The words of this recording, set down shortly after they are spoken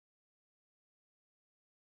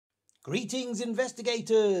Greetings,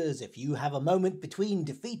 investigators! If you have a moment between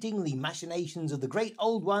defeating the machinations of the great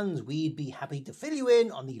old ones, we'd be happy to fill you in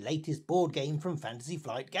on the latest board game from Fantasy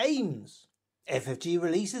Flight Games. FFG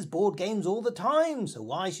releases board games all the time, so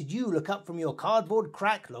why should you look up from your cardboard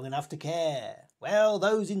crack long enough to care? Well,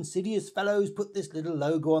 those insidious fellows put this little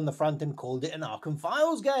logo on the front and called it an Arkham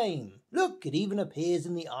Files game. Look, it even appears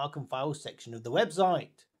in the Arkham Files section of the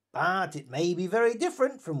website. But it may be very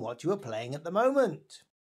different from what you are playing at the moment.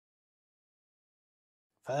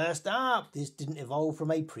 First up, this didn't evolve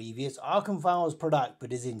from a previous Arkham Files product,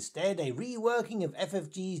 but is instead a reworking of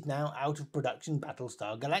FFG's now out-of-production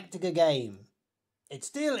Battlestar Galactica game. It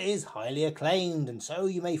still is highly acclaimed, and so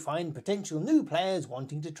you may find potential new players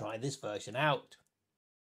wanting to try this version out.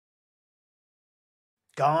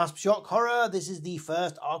 Gasp shock horror, this is the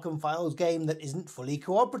first Arkham Files game that isn't fully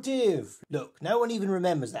cooperative. Look, no one even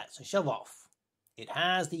remembers that, so shove off. It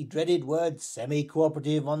has the dreaded word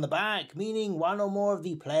semi-cooperative on the back, meaning one or more of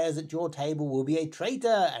the players at your table will be a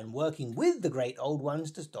traitor and working with the great old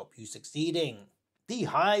ones to stop you succeeding. The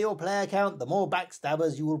higher your player count, the more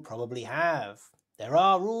backstabbers you will probably have. There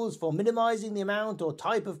are rules for minimizing the amount or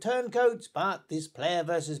type of turncoats, but this player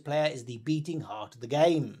versus player is the beating heart of the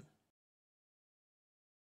game.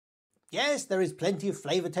 Yes, there is plenty of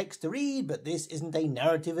flavor text to read, but this isn't a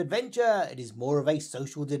narrative adventure. It is more of a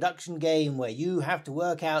social deduction game where you have to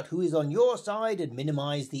work out who is on your side and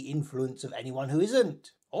minimize the influence of anyone who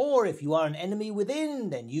isn't. Or if you are an enemy within,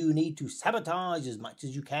 then you need to sabotage as much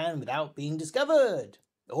as you can without being discovered.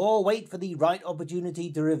 Or wait for the right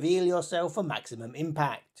opportunity to reveal yourself for maximum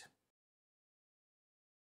impact.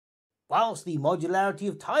 Whilst the modularity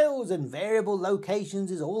of tiles and variable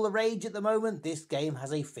locations is all the rage at the moment, this game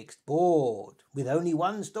has a fixed board. With only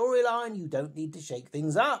one storyline, you don't need to shake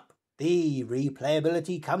things up. The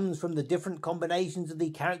replayability comes from the different combinations of the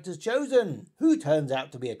characters chosen, who turns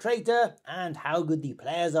out to be a traitor, and how good the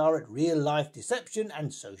players are at real-life deception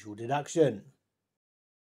and social deduction.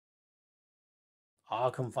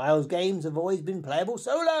 Arkham Files games have always been playable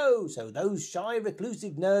solo, so those shy,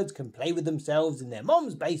 reclusive nerds can play with themselves in their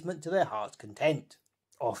mom's basement to their heart's content,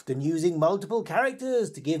 often using multiple characters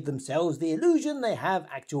to give themselves the illusion they have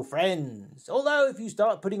actual friends. Although if you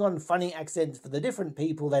start putting on funny accents for the different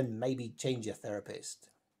people, then maybe change your therapist.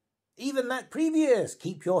 Even that previous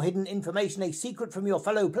Keep Your Hidden Information a Secret from Your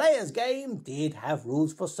Fellow Players game did have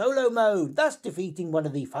rules for solo mode, thus defeating one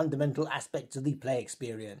of the fundamental aspects of the play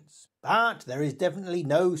experience. But there is definitely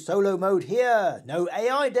no solo mode here, no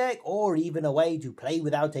AI deck, or even a way to play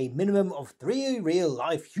without a minimum of 3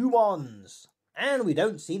 real-life humans. And we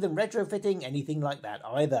don't see them retrofitting anything like that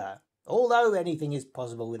either. Although anything is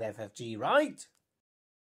possible with FFG, right?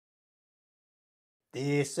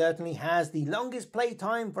 This certainly has the longest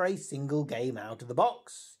playtime for a single game out of the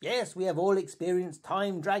box. Yes, we have all experienced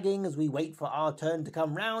time dragging as we wait for our turn to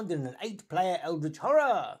come round in an 8-player Eldritch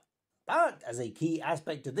Horror. But as a key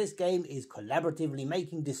aspect of this game is collaboratively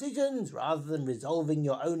making decisions rather than resolving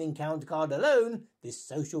your own encounter card alone, this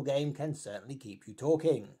social game can certainly keep you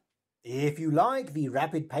talking. If you like the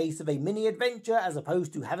rapid pace of a mini-adventure as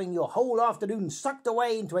opposed to having your whole afternoon sucked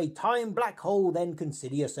away into a time black hole, then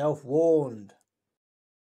consider yourself warned.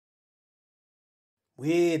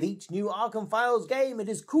 With each new Arkham Files game, it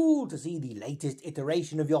is cool to see the latest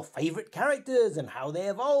iteration of your favourite characters and how they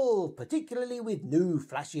evolve, particularly with new,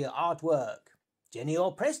 flashier artwork. Jenny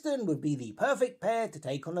or Preston would be the perfect pair to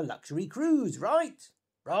take on a luxury cruise, right?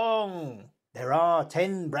 Wrong! There are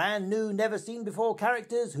 10 brand new, never-seen-before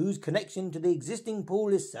characters whose connection to the existing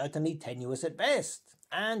pool is certainly tenuous at best.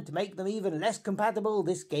 And to make them even less compatible,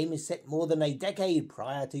 this game is set more than a decade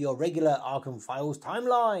prior to your regular Arkham Files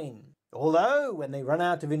timeline. Although, when they run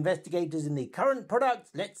out of investigators in the current product,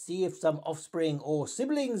 let's see if some offspring or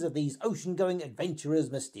siblings of these ocean-going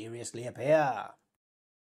adventurers mysteriously appear.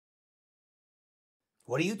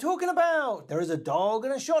 What are you talking about? There is a dog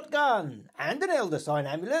and a shotgun, and an Elder Sign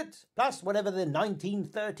amulet, plus whatever the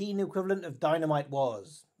 1913 equivalent of dynamite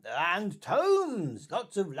was. And tomes!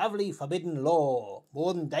 Lots of lovely forbidden lore.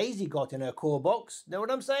 More than Daisy got in her core box, know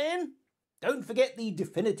what I'm saying? Don't forget the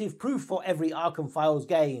definitive proof for every Arkham Files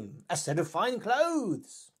game, a set of fine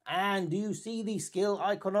clothes. And do you see the skill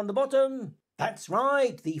icon on the bottom? That's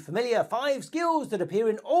right, the familiar 5 skills that appear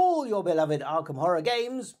in all your beloved Arkham Horror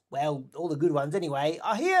games, well, all the good ones anyway,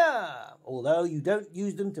 are here. Although you don't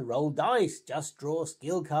use them to roll dice, just draw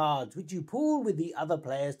skill cards, which you pool with the other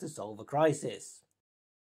players to solve a crisis.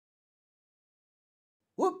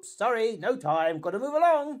 Whoops, sorry, no time, gotta move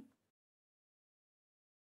along.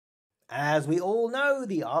 As we all know,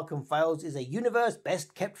 the Arkham Files is a universe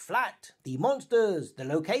best kept flat. The monsters, the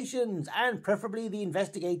locations, and preferably the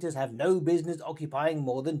investigators have no business occupying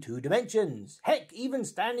more than 2 dimensions. Heck, even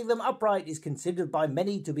standing them upright is considered by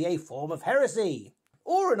many to be a form of heresy,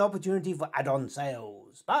 or an opportunity for add-on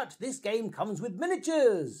sales. But this game comes with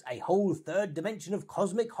miniatures, a whole 3rd dimension of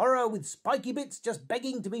cosmic horror with spiky bits just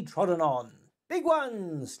begging to be trodden on. Big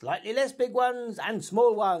ones, slightly less big ones, and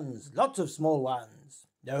small ones, lots of small ones.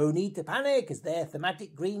 No need to panic, as their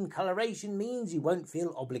thematic green coloration means you won't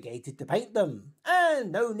feel obligated to paint them.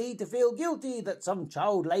 And no need to feel guilty that some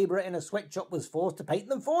child labourer in a sweatshop was forced to paint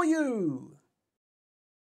them for you.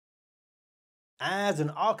 As an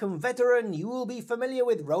Arkham veteran, you will be familiar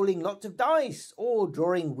with rolling lots of dice, or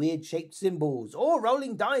drawing weird-shaped symbols, or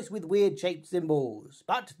rolling dice with weird-shaped symbols.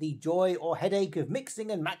 But the joy or headache of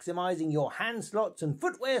mixing and maximising your hand slots and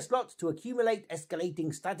footwear slots to accumulate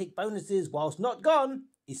escalating static bonuses whilst not gone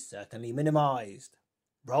is certainly minimised.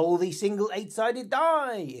 Roll the single 8-sided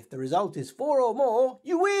die. If the result is 4 or more,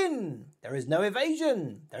 you win! There is no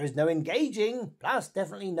evasion, there is no engaging, plus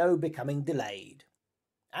definitely no becoming delayed.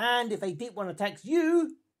 And if a deep one attacks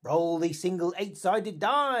you, roll the single 8-sided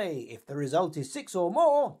die. If the result is 6 or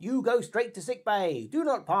more, you go straight to sickbay. Do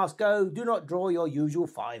not pass go, do not draw your usual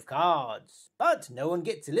 5 cards. But no one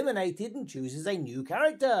gets eliminated and chooses a new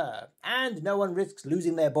character. And no one risks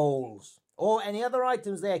losing their balls, or any other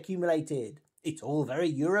items they accumulated. It's all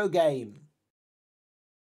very Eurogame.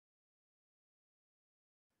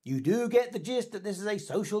 You do get the gist that this is a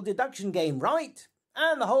social deduction game, right?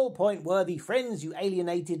 And the whole point were the friends you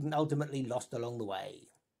alienated and ultimately lost along the way.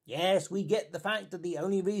 Yes, we get the fact that the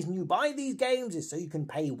only reason you buy these games is so you can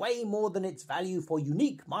pay way more than its value for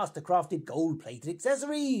unique, mastercrafted, gold-plated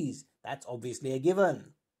accessories. That's obviously a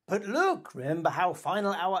given. But look, remember how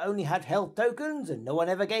Final Hour only had health tokens and no one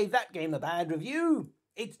ever gave that game a bad review?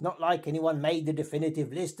 It's not like anyone made a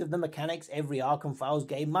definitive list of the mechanics every Arkham Files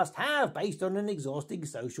game must have based on an exhausting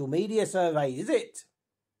social media survey, is it?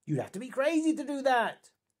 You'd have to be crazy to do that.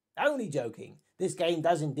 Only joking. This game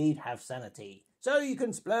does indeed have sanity, so you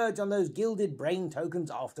can splurge on those gilded brain tokens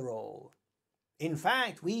after all. In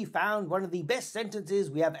fact, we found one of the best sentences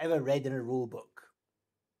we have ever read in a rulebook,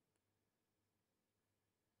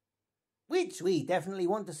 which we definitely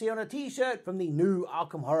want to see on a t-shirt from the new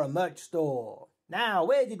Arkham Horror merch store. Now,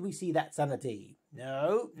 where did we see that sanity?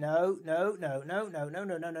 No.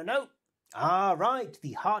 Ah, right,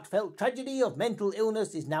 the heartfelt tragedy of mental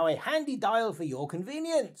illness is now a handy dial for your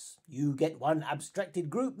convenience. You get one abstracted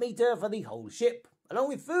group meter for the whole ship, along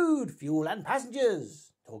with food, fuel and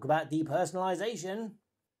passengers. Talk about depersonalization.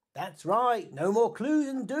 That's right, no more clues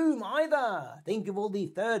and doom either. Think of all the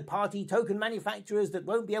third-party token manufacturers that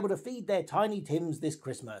won't be able to feed their tiny Tims this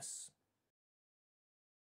Christmas.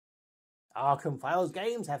 Arkham Files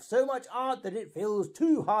games have so much art that it fills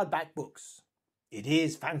 2 hardback books. It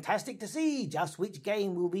is fantastic to see just which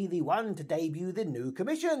game will be the one to debut the new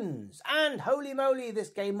commissions. And holy moly, this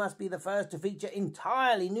game must be the first to feature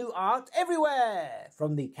entirely new art everywhere,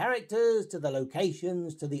 from the characters to the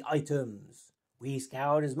locations to the items. We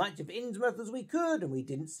scoured as much of Innsmouth as we could and we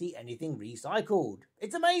didn't see anything recycled.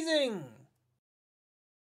 It's amazing!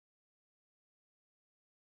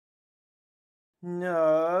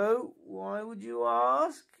 No, why would you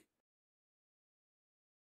ask?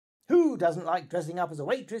 Who doesn't like dressing up as a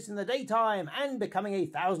waitress in the daytime and becoming a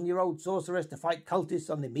 1,000-year-old sorceress to fight cultists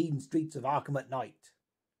on the mean streets of Arkham at night?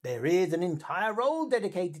 There is an entire role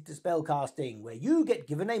dedicated to spellcasting, where you get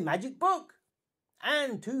given a magic book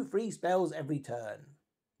and 2 free spells every turn,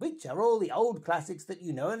 which are all the old classics that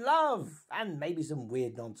you know and love, and maybe some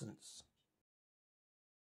weird nonsense.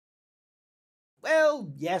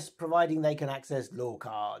 Well, yes, providing they can access lore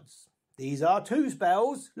cards. These are 2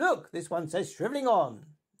 spells. Look, this one says Shriveling On.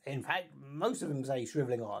 In fact, most of them say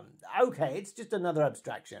Shriveling On. Okay, it's just another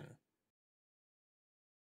abstraction.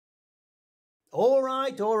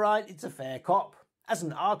 Alright, it's a fair cop. As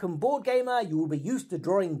an Arkham board gamer, you will be used to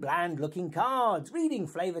drawing bland-looking cards, reading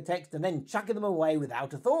flavour text and then chucking them away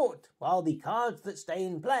without a thought, while the cards that stay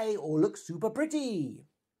in play all look super pretty.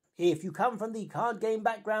 If you come from the card game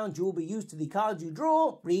background, you will be used to the cards you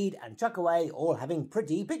draw, read and chuck away all having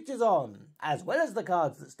pretty pictures on, as well as the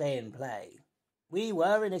cards that stay in play. We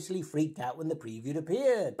were initially freaked out when the preview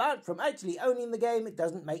appeared, but from actually owning the game it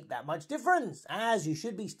doesn't make that much difference, as you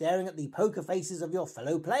should be staring at the poker faces of your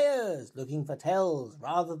fellow players, looking for tells,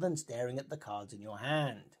 rather than staring at the cards in your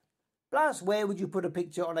hand. Plus, where would you put a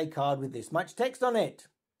picture on a card with this much text on it?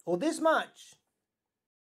 Or this much?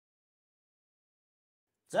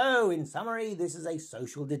 So, in summary, this is a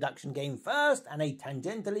social deduction game first, and a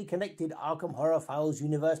tangentially connected Arkham Horror Files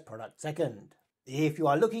universe product second. If you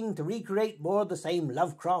are looking to recreate more of the same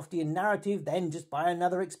Lovecraftian narrative, then just buy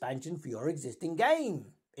another expansion for your existing game.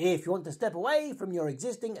 If you want to step away from your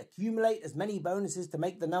existing accumulate as many bonuses to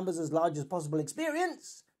make the numbers as large as possible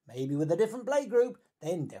experience, maybe with a different playgroup,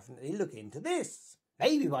 then definitely look into this.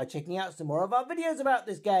 Maybe by checking out some more of our videos about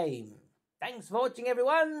this game. Thanks for watching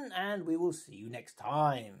everyone, and we will see you next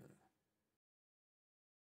time.